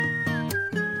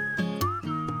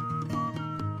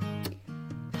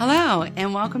Hello,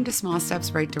 and welcome to Small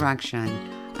Steps, Right Direction,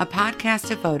 a podcast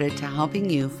devoted to helping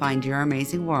you find your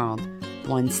amazing world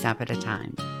one step at a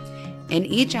time. In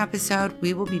each episode,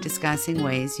 we will be discussing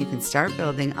ways you can start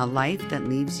building a life that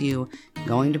leaves you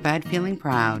going to bed feeling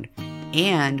proud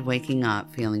and waking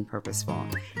up feeling purposeful.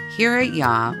 Here at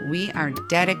YA, we are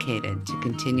dedicated to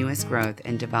continuous growth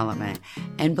and development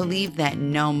and believe that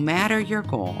no matter your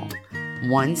goal,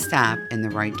 one step in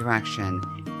the right direction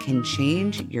can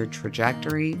change your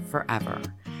trajectory forever.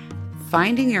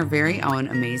 Finding your very own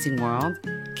amazing world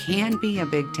can be a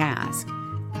big task.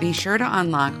 Be sure to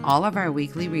unlock all of our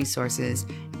weekly resources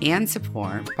and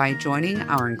support by joining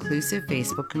our inclusive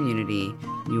Facebook community,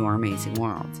 Your Amazing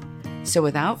World. So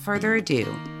without further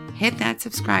ado, hit that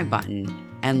subscribe button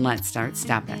and let's start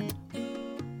stepping.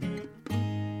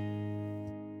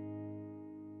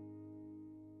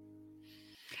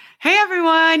 Hey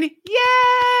everyone!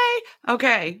 Yay!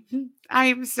 Okay, I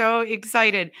am so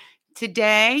excited.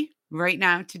 Today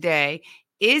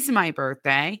is my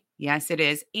birthday. Yes, it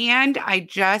is. And I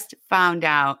just found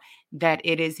out that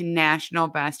it is National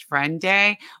Best Friend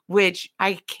Day, which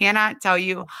I cannot tell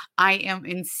you. I am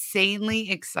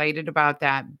insanely excited about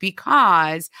that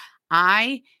because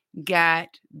I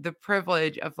get the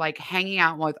privilege of hanging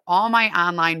out with all my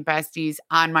online besties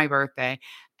on my birthday.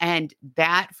 And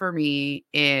that for me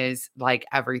is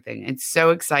everything. It's so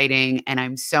exciting. And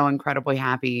I'm so incredibly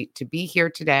happy to be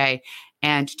here today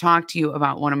and to talk to you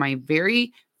about one of my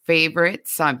very favorite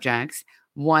subjects,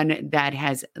 one that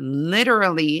has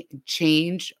literally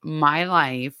changed my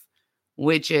life,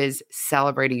 which is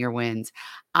celebrating your wins.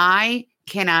 I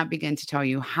cannot begin to tell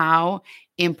you how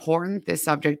important this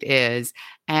subject is.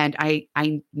 And I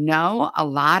know a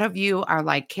lot of you are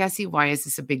like, Cassie, why is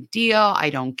this a big deal? I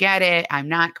don't get it. I'm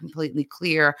not completely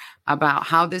clear about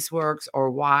how this works or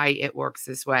why it works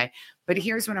this way. But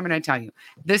here's what I'm going to tell you.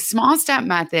 The small step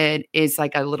method is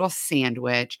like a little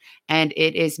sandwich, and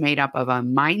it is made up of a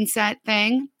mindset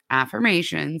thing,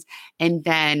 affirmations, and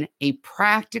then a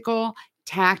practical,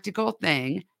 tactical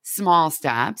thing, small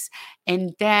steps,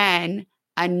 and then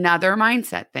another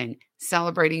mindset thing,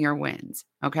 celebrating your wins.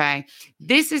 Okay.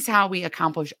 This is how we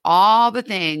accomplish all the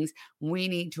things we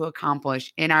need to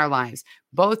accomplish in our lives,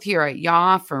 both here at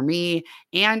YA for me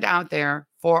and out there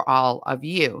for all of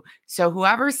you. So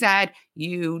whoever said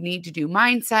you need to do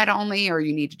mindset only or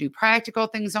you need to do practical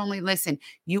things only, listen,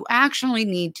 you actually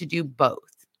need to do both.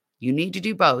 You need to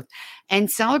do both. And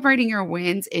celebrating your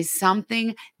wins is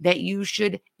something that you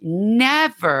should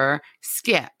never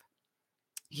skip.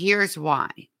 Here's why.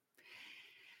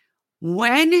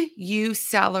 When you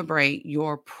celebrate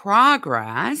your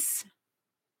progress,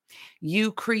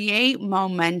 you create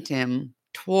momentum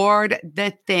toward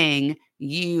the thing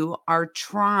you are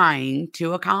trying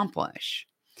to accomplish.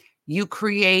 You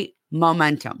create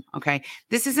momentum, okay?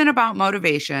 This isn't about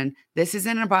motivation. This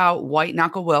isn't about white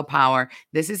knuckle willpower.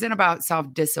 This isn't about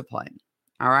self-discipline.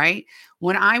 All right.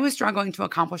 When I was struggling to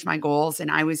accomplish my goals and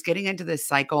I was getting into this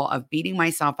cycle of beating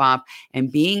myself up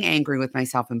and being angry with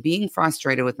myself and being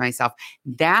frustrated with myself,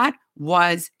 that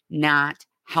was not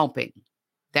helping.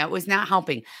 That was not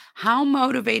helping. How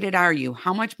motivated are you?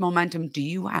 How much momentum do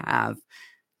you have?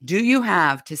 Do you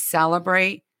have to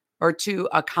celebrate or to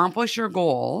accomplish your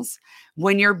goals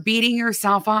when you're beating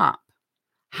yourself up?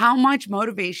 How much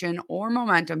motivation or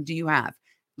momentum do you have?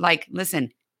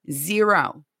 Listen,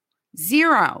 zero.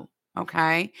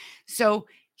 Okay. So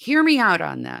hear me out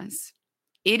on this.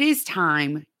 It is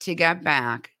time to get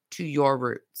back to your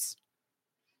roots.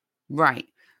 Right.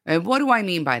 And what do I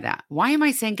mean by that? Why am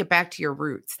I saying get back to your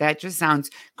roots? That just sounds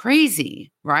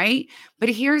crazy, right? But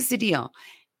here's the deal.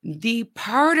 The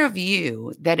part of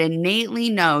you that innately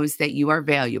knows that you are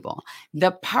valuable,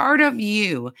 the part of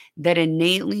you that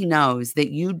innately knows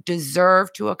that you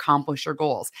deserve to accomplish your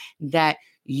goals, that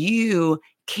you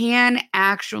can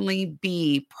actually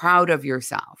be proud of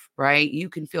yourself, right? You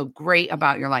can feel great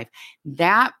about your life.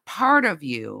 That part of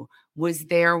you was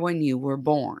there when you were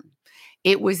born.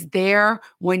 It was there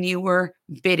when you were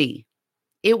bitty.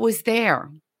 It was there,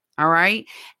 all right?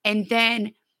 And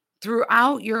then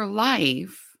throughout your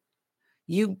life,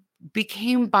 you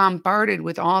became bombarded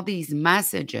with all these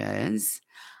messages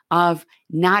of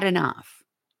not enough,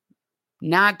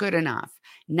 not good enough,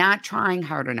 not trying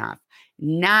hard enough,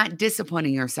 not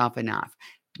disciplining yourself enough.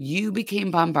 You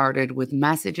became bombarded with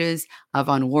messages of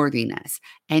unworthiness.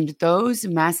 And those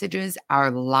messages are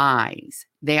lies.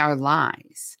 They are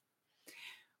lies.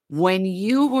 When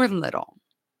you were little,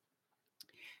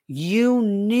 you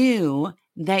knew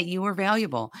that you were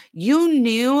valuable. You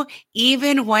knew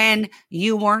even when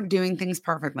you weren't doing things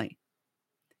perfectly.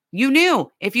 You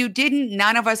knew. If you didn't,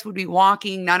 none of us would be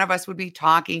walking, none of us would be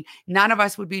talking, none of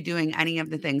us would be doing any of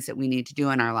the things that we need to do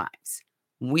in our lives.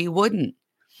 We wouldn't,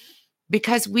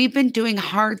 because we've been doing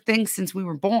hard things since we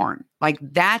were born. Like,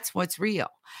 that's what's real.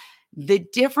 The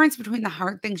difference between the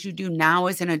hard things you do now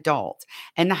as an adult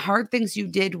and the hard things you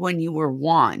did when you were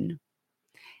one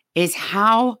is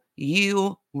how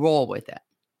you roll with it,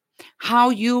 how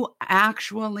you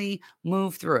actually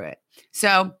move through it.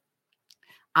 So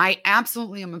I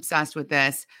absolutely am obsessed with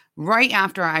this. Right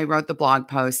after I wrote the blog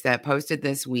post that posted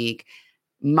this week,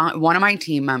 one of my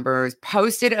team members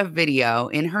posted a video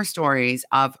in her stories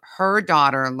of her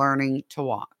daughter learning to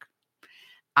walk.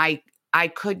 I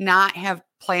could not have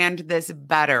planned this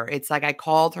better. It's like I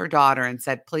called her daughter and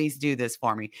said, please do this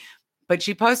for me. But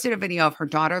she posted a video of her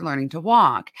daughter learning to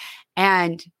walk.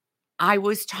 And I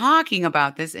was talking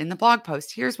about this in the blog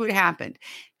post. Here's what happened.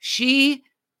 She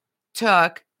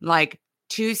took like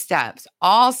 2 steps,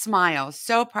 all smiles,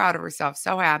 so proud of herself,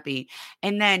 so happy.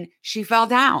 And then she fell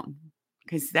down,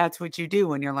 because that's what you do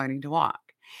when you're learning to walk.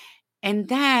 And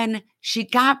then she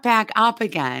got back up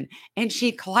again and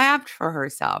she clapped for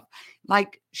herself.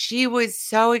 Like, she was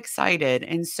so excited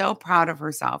and so proud of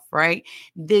herself, right?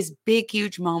 This big,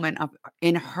 huge moment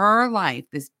in her life,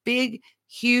 this big,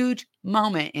 huge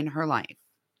moment in her life.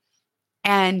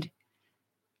 And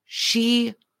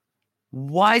she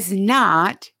was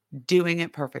not doing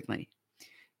it perfectly.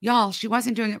 Y'all, she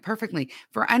wasn't doing it perfectly.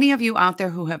 For any of you out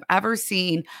there who have ever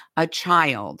seen a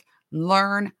child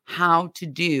learn how to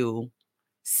do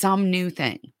some new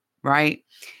thing, right?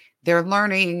 They're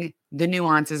learning the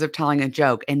nuances of telling a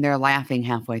joke and they're laughing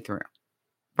halfway through,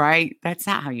 right? That's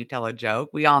not how you tell a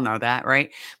joke. We all know that,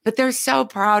 right? But they're so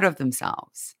proud of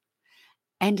themselves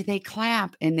and they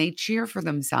clap and they cheer for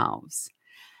themselves.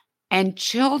 And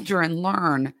children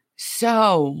learn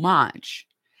so much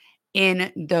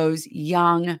in those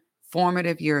young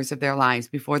formative years of their lives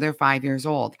before they're 5 years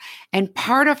old. And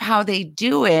part of how they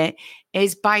do it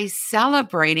is by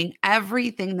celebrating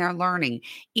everything they're learning,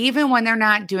 even when they're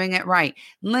not doing it right.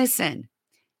 Listen,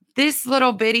 this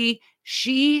little bitty,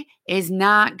 she is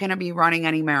not going to be running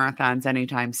any marathons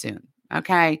anytime soon.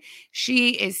 Okay. She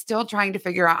is still trying to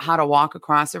figure out how to walk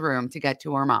across a room to get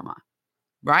to her mama.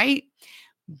 Right.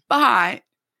 But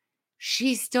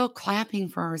she's still clapping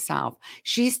for herself.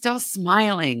 She's still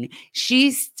smiling.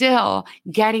 She's still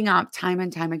getting up time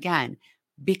and time again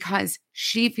because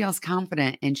she feels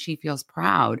confident and she feels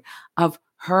proud of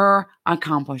her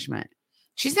accomplishment.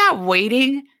 She's not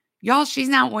waiting. Y'all, she's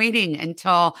not waiting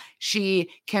until she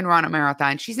can run a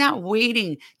marathon. She's not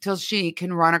waiting till she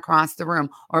can run across the room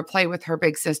or play with her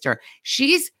big sister.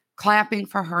 She's clapping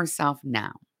for herself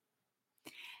now.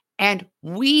 And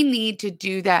we need to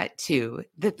do that too.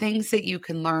 The things that you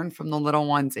can learn from the little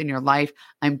ones in your life,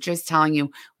 I'm just telling you,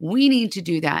 we need to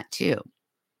do that too.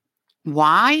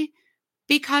 Why?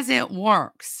 Because it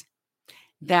works.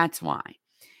 That's why.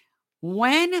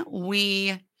 When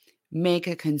we make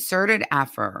a concerted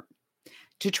effort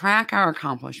to track our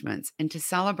accomplishments and to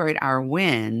celebrate our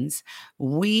wins,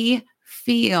 we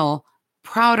feel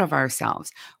proud of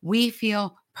ourselves. We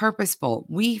feel purposeful.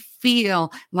 We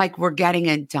feel like we're getting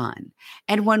it done.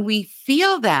 And when we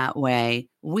feel that way,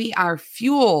 we are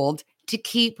fueled to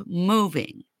keep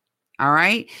moving. All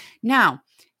right. Now,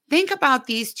 think about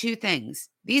these 2 things.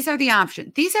 These are the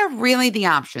options. These are really the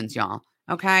options, y'all.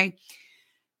 Okay.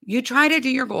 You try to do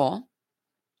your goal.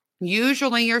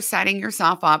 Usually you're setting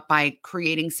yourself up by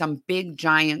creating some big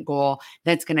giant goal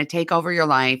that's going to take over your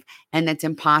life and that's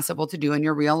impossible to do in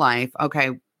your real life.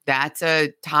 Okay. That's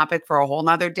a topic for a whole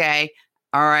nother day.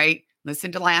 All right.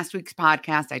 Listen to last week's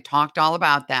podcast. I talked all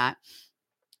about that.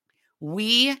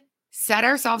 We set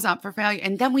ourselves up for failure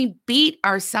and then we beat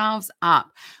ourselves up.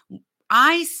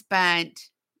 I spent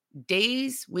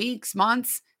days, weeks,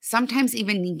 months, sometimes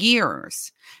even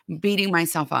years beating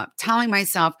myself up, telling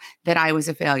myself that I was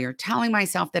a failure, telling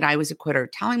myself that I was a quitter,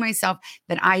 telling myself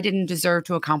that I didn't deserve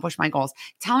to accomplish my goals,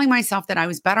 telling myself that I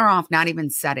was better off not even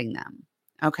setting them.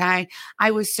 Okay. I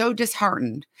was so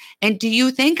disheartened. And do you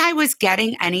think I was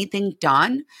getting anything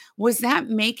done? Was that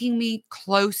making me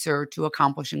closer to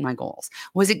accomplishing my goals?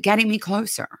 Was it getting me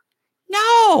closer?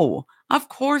 No, of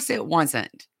course it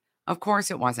wasn't. Of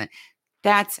course it wasn't.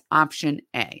 That's option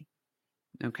A.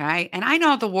 Okay. And I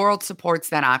know the world supports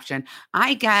that option.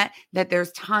 I get that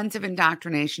there's tons of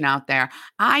indoctrination out there.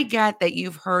 I get that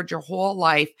you've heard your whole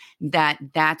life that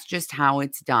that's just how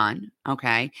it's done.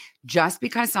 Okay. Just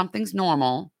because something's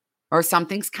normal or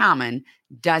something's common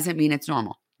doesn't mean it's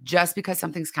normal. Just because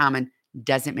something's common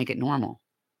doesn't make it normal.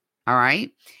 All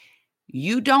right.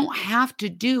 You don't have to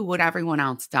do what everyone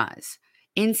else does.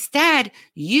 Instead,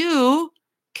 you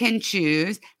can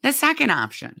choose the second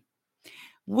option,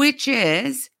 which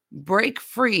is break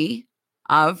free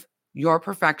of your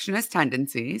perfectionist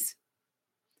tendencies.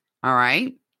 All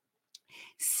right.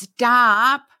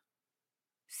 Stop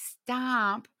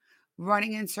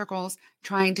running in circles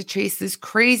trying to chase this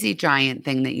crazy giant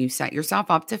thing that you set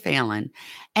yourself up to fail in,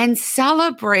 and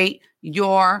celebrate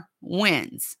your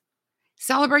wins.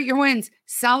 Celebrate your wins.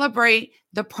 Celebrate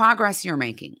the progress you're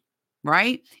making,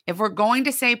 right? If we're going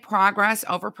to say progress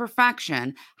over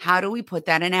perfection, how do we put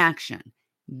that in action?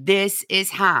 This is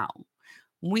how.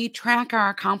 We track our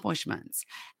accomplishments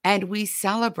and we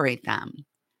celebrate them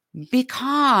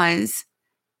because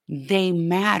they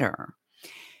matter.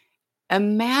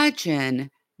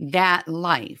 Imagine that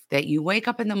life that you wake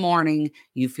up in the morning,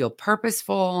 you feel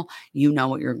purposeful, you know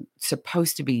what you're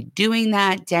supposed to be doing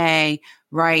that day,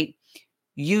 right?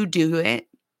 You do it.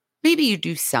 Maybe you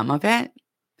do some of it.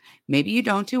 Maybe you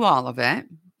don't do all of it.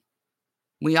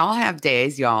 We all have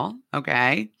days, y'all,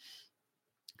 okay?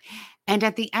 And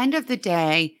at the end of the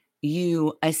day,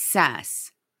 you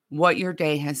assess what your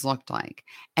day has looked like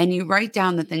and you write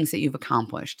down the things that you've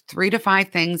accomplished. 3 to 5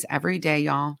 things every day,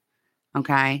 y'all.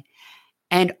 Okay.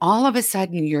 And all of a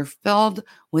sudden, you're filled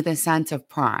with a sense of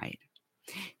pride.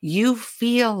 You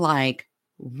feel like,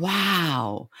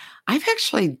 wow, I've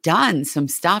actually done some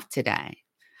stuff today.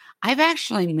 I've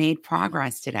actually made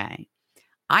progress today.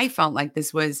 I felt like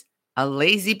this was a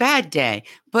lazy, bad day,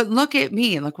 but look at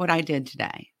me. Look what I did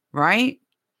today. Right.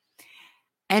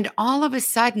 And all of a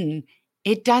sudden,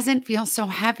 it doesn't feel so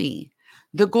heavy.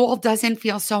 The goal doesn't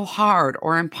feel so hard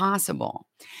or impossible.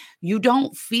 You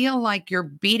don't feel like you're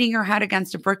beating your head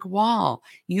against a brick wall.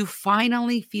 You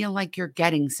finally feel like you're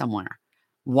getting somewhere.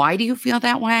 Why do you feel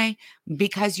that way?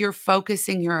 Because you're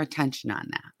focusing your attention on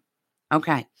that.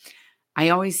 Okay. I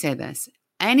always say this.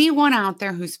 Anyone out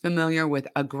there who's familiar with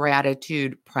a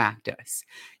gratitude practice,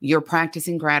 you're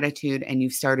practicing gratitude and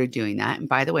you've started doing that. And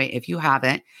by the way, if you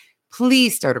haven't,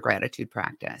 please start a gratitude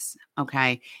practice,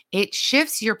 okay? It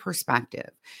shifts your perspective.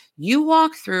 You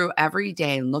walk through every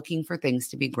day looking for things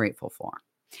to be grateful for.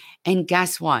 And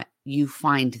guess what? You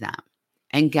find them.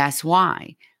 And guess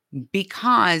why?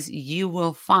 Because you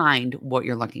will find what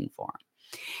you're looking for.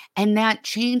 And that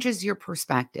changes your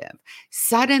perspective.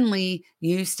 Suddenly,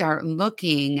 you start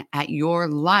looking at your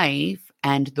life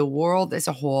and the world as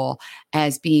a whole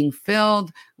as being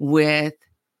filled with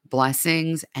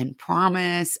blessings and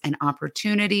promise and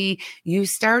opportunity. You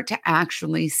start to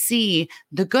actually see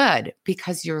the good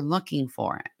because you're looking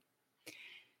for it.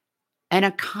 An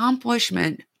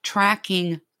accomplishment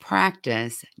tracking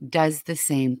practice does the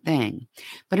same thing.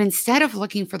 But instead of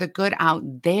looking for the good out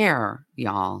there,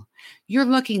 y'all, you're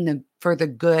looking for the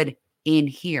good in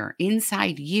here,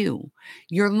 inside you.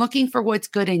 You're looking for what's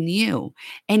good in you.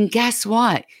 And guess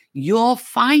what? You'll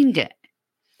find it.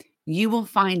 You will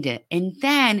find it. And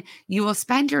then you will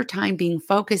spend your time being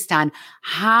focused on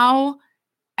how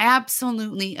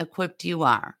absolutely equipped you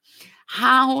are,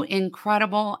 how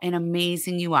incredible and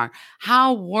amazing you are,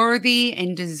 how worthy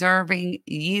and deserving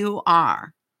you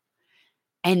are.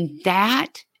 And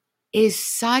that is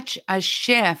such a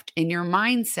shift in your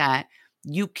mindset,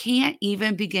 you can't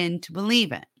even begin to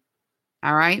believe it.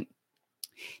 All right.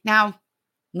 Now,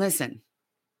 listen.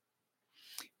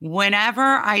 Whenever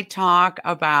I talk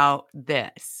about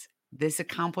this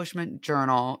accomplishment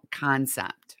journal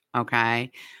concept,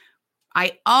 okay,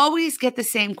 I always get the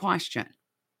same question.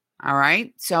 All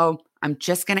right. So I'm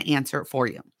just going to answer it for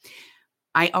you.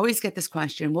 I always get this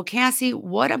question. Well, Cassie,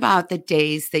 what about the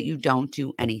days that you don't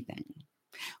do anything?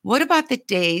 What about the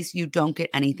days you don't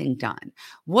get anything done?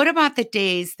 What about the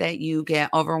days that you get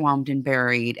overwhelmed and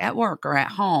buried at work or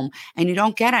at home and you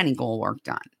don't get any goal work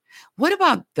done? What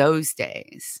about those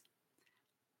days?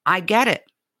 I get it.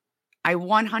 I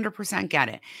 100% get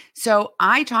it. So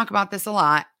I talk about this a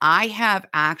lot. I have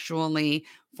actually,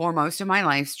 for most of my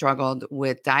life, struggled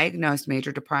with diagnosed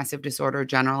major depressive disorder,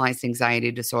 generalized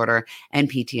anxiety disorder,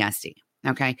 and PTSD.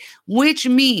 Okay. Which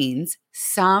means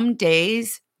some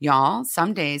days, y'all,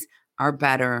 some days are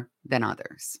better than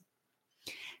others.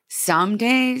 Some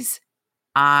days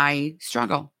I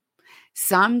struggle.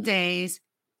 Some days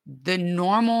the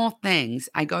normal things,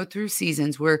 I go through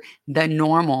seasons where the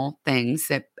normal things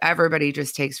that everybody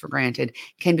just takes for granted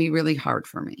can be really hard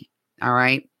for me. All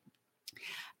right.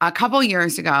 A couple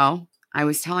years ago, I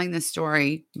was telling this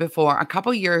story before. A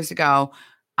couple years ago,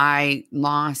 I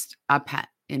lost a pet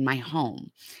in my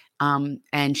home.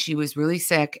 And she was really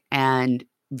sick and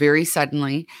very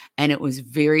suddenly, and it was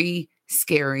very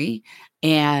scary.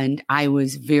 And I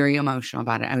was very emotional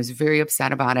about it. I was very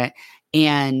upset about it.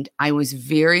 And I was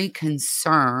very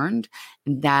concerned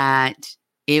that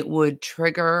it would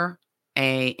trigger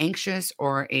a anxious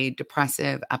or a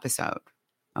depressive episode.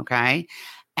 Okay.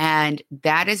 And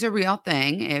that is a real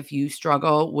thing. If you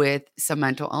struggle with some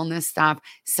mental illness stuff,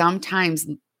 sometimes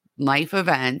life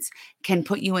events can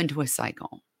put you into a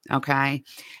cycle. Okay.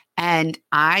 And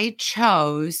I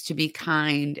chose to be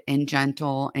kind and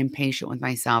gentle and patient with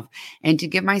myself and to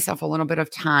give myself a little bit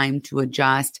of time to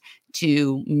adjust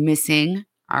to missing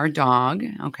our dog.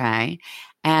 Okay.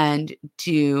 And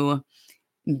to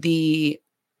the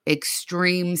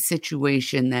extreme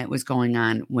situation that was going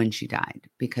on when she died,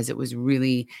 because it was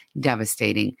really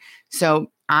devastating.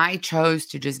 So I chose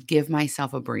to just give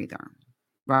myself a breather,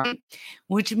 right?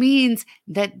 Which means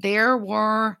that there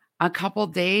were a couple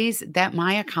days that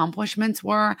my accomplishments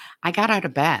were I got out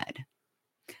of bed,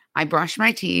 I brushed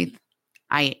my teeth,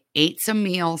 I ate some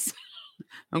meals.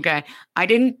 Okay. I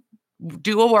didn't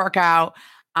do a workout.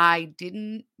 I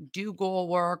didn't do goal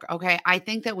work. Okay. I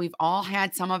think that we've all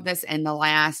had some of this in the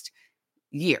last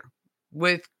year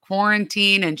with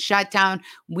quarantine and shutdown.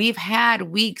 We've had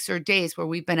weeks or days where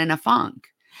we've been in a funk.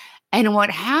 And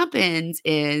what happens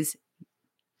is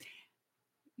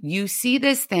you see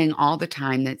this thing all the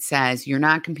time that says you're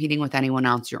not competing with anyone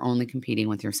else, you're only competing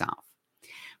with yourself.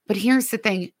 But here's the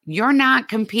thing, you're not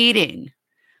competing.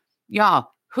 Y'all,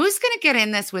 who's going to get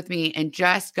in this with me and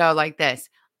just go like this?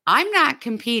 I'm not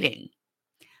competing.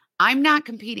 I'm not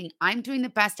competing. I'm doing the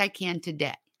best I can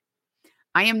today.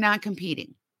 I am not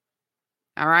competing.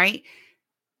 All right.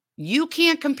 You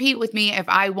can't compete with me if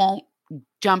I won't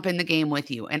jump in the game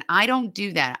with you. And I don't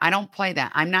do that. I don't play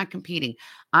that. I'm not competing.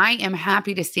 I am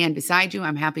happy to stand beside you.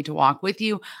 I'm happy to walk with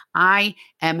you. I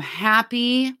am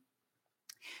happy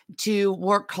to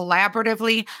work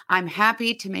collaboratively. I'm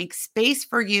happy to make space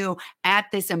for you at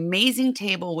this amazing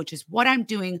table, which is what I'm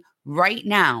doing right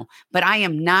now. But I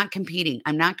am not competing.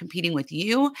 I'm not competing with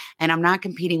you, and I'm not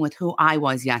competing with who I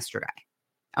was yesterday.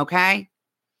 Okay?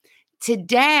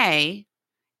 Today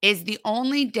is the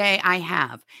only day I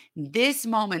have. This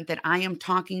moment that I am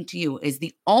talking to you is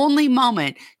the only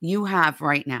moment you have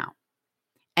right now.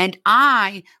 And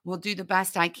I will do the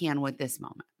best I can with this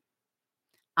moment.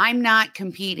 I'm not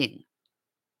competing.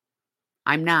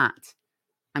 I'm not.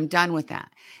 I'm done with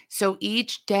that. So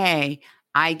each day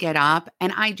I get up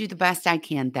and I do the best I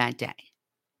can that day.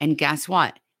 And guess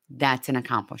what? That's an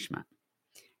accomplishment.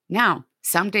 Now,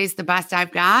 some days the best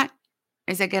I've got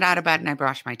is I get out of bed and I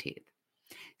brush my teeth.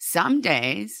 Some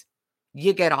days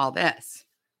you get all this.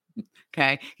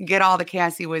 Okay. You get all the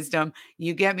Cassie wisdom.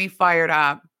 You get me fired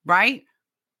up, right?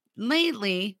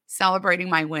 Lately, celebrating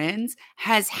my wins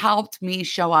has helped me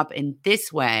show up in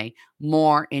this way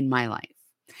more in my life.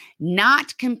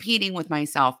 Not competing with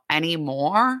myself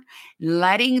anymore,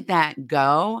 letting that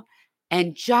go,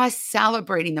 and just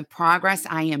celebrating the progress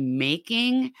I am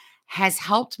making has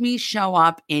helped me show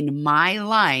up in my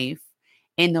life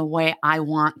in the way I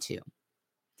want to.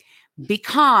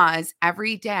 Because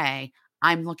every day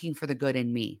I'm looking for the good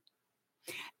in me.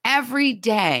 Every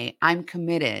day I'm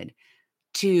committed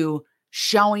to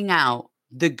showing out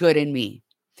the good in me,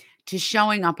 to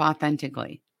showing up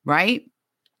authentically, right?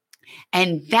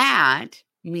 And that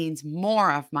means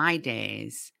more of my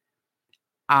days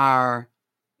are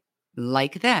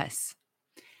like this.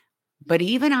 But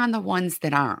even on the ones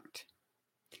that aren't,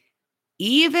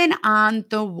 even on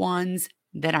the ones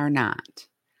that are not,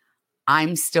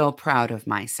 I'm still proud of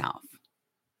myself.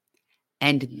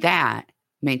 And that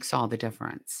makes all the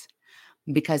difference.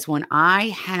 Because when I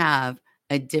have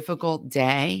a difficult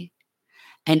day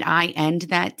and I end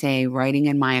that day writing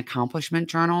in my accomplishment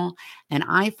journal and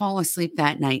I fall asleep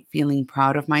that night feeling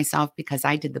proud of myself because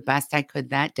I did the best I could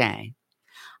that day,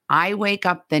 I wake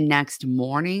up the next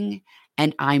morning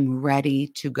and I'm ready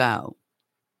to go.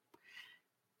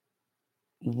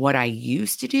 What I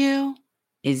used to do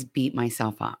is beat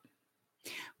myself up.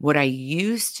 What I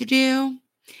used to do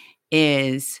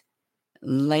is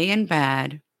lay in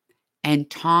bed and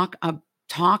talk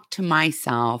to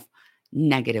myself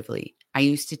negatively. I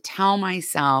used to tell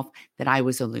myself that I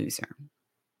was a loser,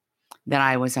 that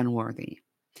I was unworthy,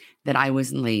 that I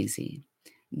was lazy,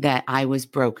 that I was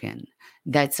broken,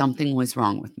 that something was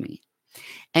wrong with me.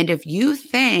 And if you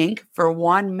think for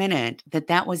 1 minute that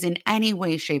that was in any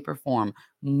way, shape, or form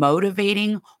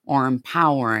motivating or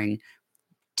empowering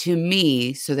to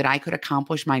me so that I could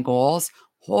accomplish my goals,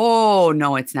 oh,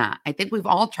 no, it's not. I think we've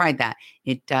all tried that.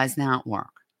 It does not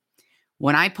work.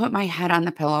 When I put my head on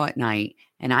the pillow at night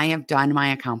and I have done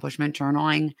my accomplishment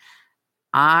journaling,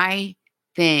 I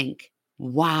think,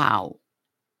 wow,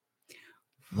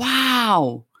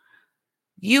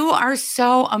 you are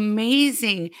so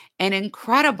amazing and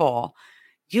incredible.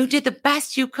 You did the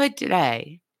best you could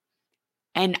today.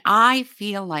 And I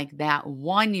feel like that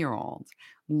 1-year-old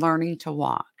learning to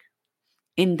walk.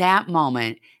 In that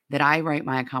moment that I write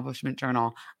my accomplishment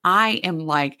journal, I am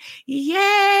like,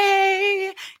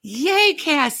 yay, yay,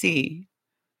 Cassie.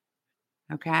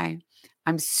 Okay.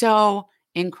 I'm so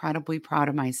incredibly proud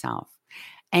of myself.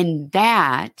 And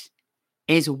that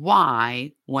is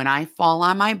why when I fall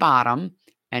on my bottom,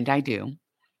 and I do,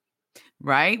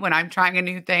 right? When I'm trying a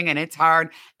new thing and it's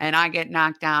hard and I get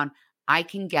knocked down, I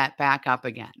can get back up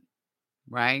again,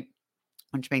 right?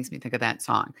 Which makes me think of that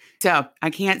song. So I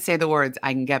can't say the words,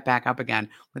 I can get back up again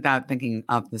without thinking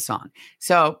of the song.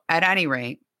 So at any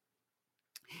rate,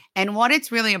 and what it's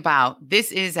really about,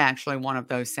 this is actually one of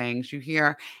those sayings you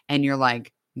hear and you're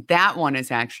like, that one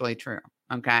is actually true.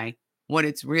 Okay. What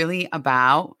it's really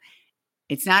about,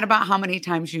 it's not about how many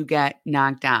times you get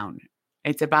knocked down.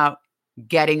 It's about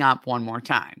getting up one more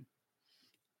time.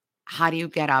 How do you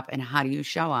get up and how do you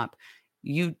show up?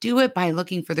 You do it by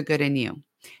looking for the good in you.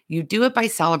 You do it by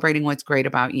celebrating what's great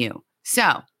about you.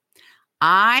 So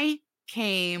I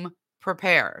came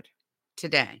prepared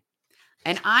today,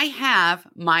 and I have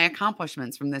my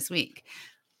accomplishments from this week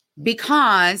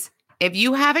because if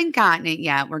you haven't gotten it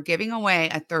yet, we're giving away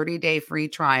a 30-day free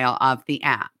trial of the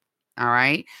app. All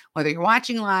right. Whether you're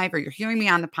watching live or you're hearing me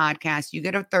on the podcast, you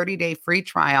get a 30-day free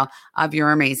trial of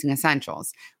Your Amazing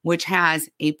Essentials, which has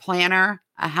a planner,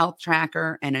 a health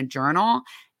tracker, and a journal.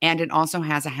 And it also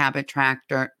has a habit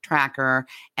tracker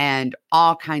and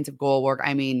all kinds of goal work.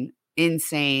 I mean,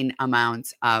 insane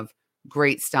amounts of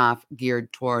great stuff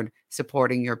geared toward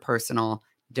supporting your personal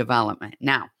development.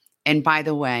 Now, and by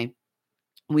the way,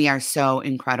 we are so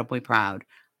incredibly proud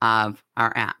of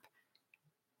our app.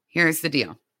 Here's the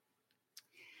deal.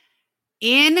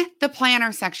 In the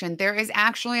planner section, there is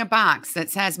actually a box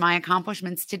that says my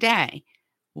accomplishments today.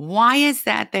 Why is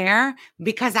that there?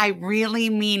 Because I really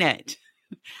mean it.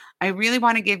 I really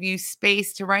want to give you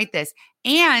space to write this.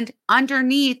 And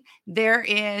underneath, there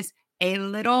is a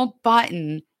little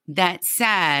button that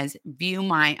says view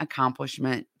my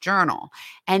accomplishment journal.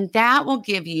 And that will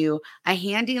give you a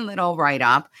handy little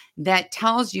write-up that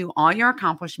tells you all your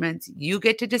accomplishments. You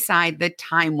get to decide the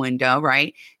time window,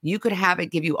 right? You could have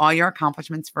it give you all your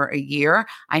accomplishments for a year.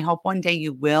 I hope one day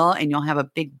you will, and you'll have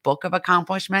a big book of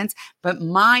accomplishments. But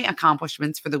my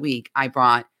accomplishments for the week, I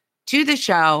brought to the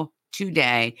show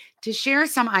today to share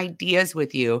some ideas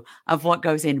with you of what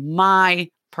goes in my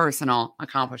personal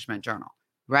accomplishment journal.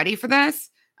 Ready for this?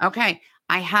 Okay,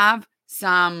 I have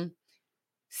some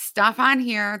stuff on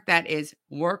here that is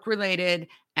work related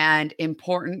and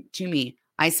important to me.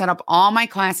 I set up all my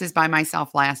classes by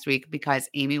myself last week because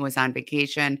Amy was on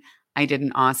vacation. I did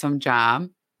an awesome job.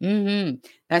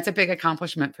 That's a big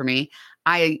accomplishment for me.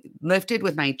 I lifted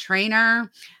with my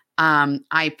trainer.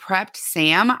 I prepped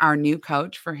Sam, our new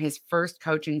coach, for his first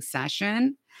coaching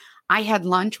session. I had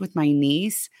lunch with my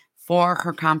niece for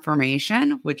her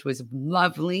confirmation, which was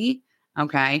lovely.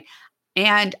 Okay.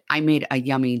 And I made a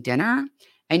yummy dinner.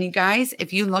 And you guys,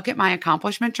 if you look at my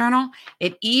accomplishment journal,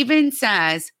 it even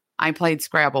says I played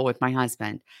Scrabble with my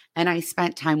husband and I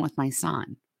spent time with my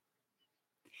son.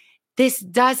 This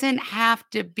doesn't have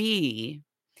to be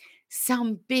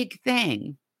some big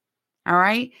thing. All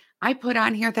right. I put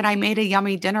on here that I made a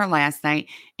yummy dinner last night.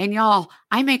 And y'all,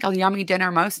 I make a yummy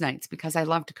dinner most nights because I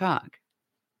love to cook.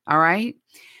 All right.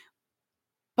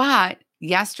 But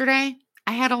yesterday,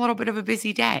 I had a little bit of a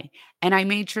busy day and I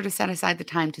made sure to set aside the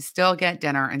time to still get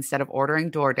dinner instead of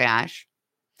ordering DoorDash.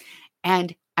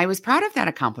 And I was proud of that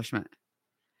accomplishment.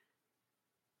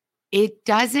 It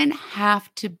doesn't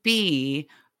have to be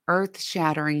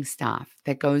earth-shattering stuff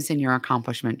that goes in your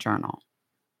accomplishment journal.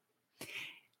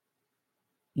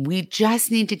 We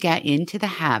just need to get into the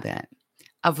habit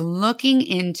of looking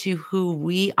into who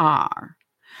we are,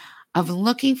 of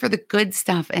looking for the good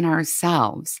stuff in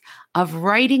ourselves, of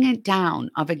writing it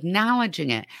down, of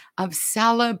acknowledging it, of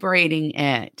celebrating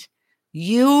it.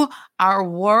 You are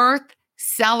worth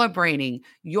celebrating.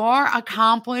 Your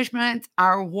accomplishments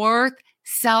are worth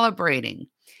celebrating.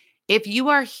 If you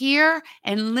are here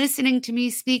and listening to me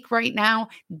speak right now,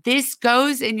 this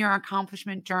goes in your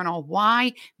accomplishment journal.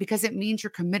 Why? Because it means you're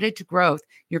committed to growth.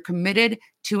 You're committed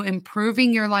to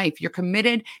improving your life. You're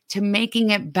committed to making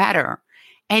it better.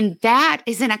 And that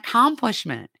is an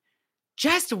accomplishment.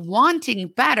 Just wanting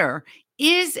better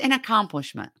is an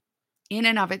accomplishment in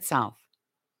and of itself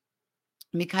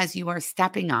because you are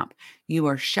stepping up. You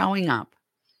are showing up.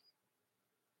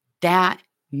 That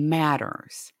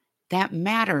matters. That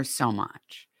matters so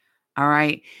much. All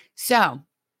right. So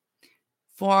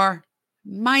for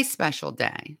my special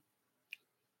day,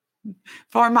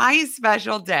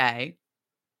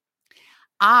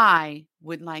 I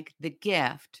would like the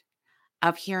gift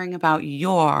of hearing about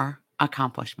your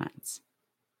accomplishments.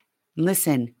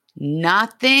 Listen,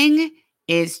 nothing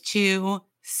is too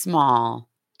small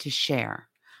to share.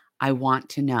 I want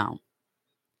to know.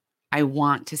 I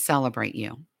want to celebrate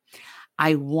you.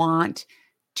 I want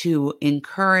to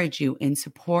encourage you and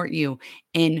support you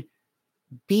in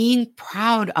being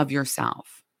proud of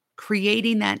yourself,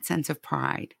 creating that sense of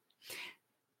pride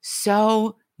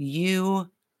so you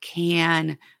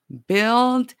can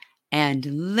build and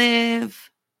live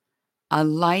a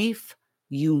life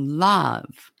you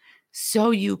love,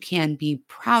 so you can be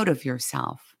proud of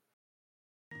yourself.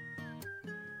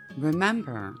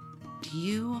 Remember,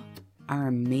 you are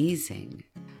amazing.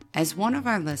 As one of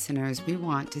our listeners, we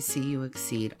want to see you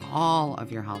exceed all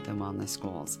of your health and wellness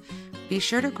goals. Be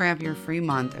sure to grab your free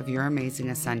month of Your Amazing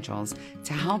Essentials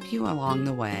to help you along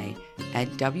the way at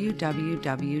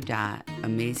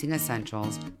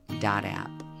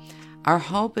www.amazingessentials.app. Our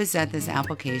hope is that this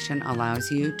application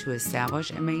allows you to establish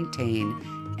and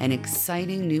maintain an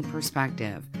exciting new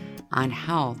perspective on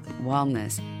health,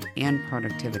 wellness, and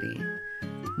productivity.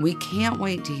 We can't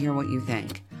wait to hear what you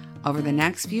think. Over the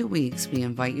next few weeks, we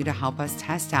invite you to help us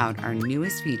test out our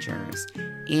newest features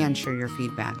and share your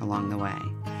feedback along the way.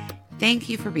 Thank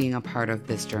you for being a part of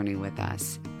this journey with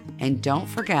us. And don't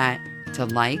forget to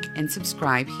like and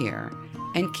subscribe here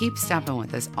and keep stepping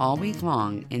with us all week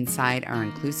long inside our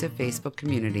inclusive Facebook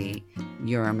community,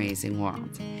 Your Amazing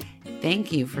World.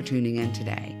 Thank you for tuning in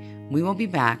today. We will be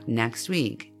back next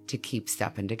week to keep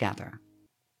stepping together.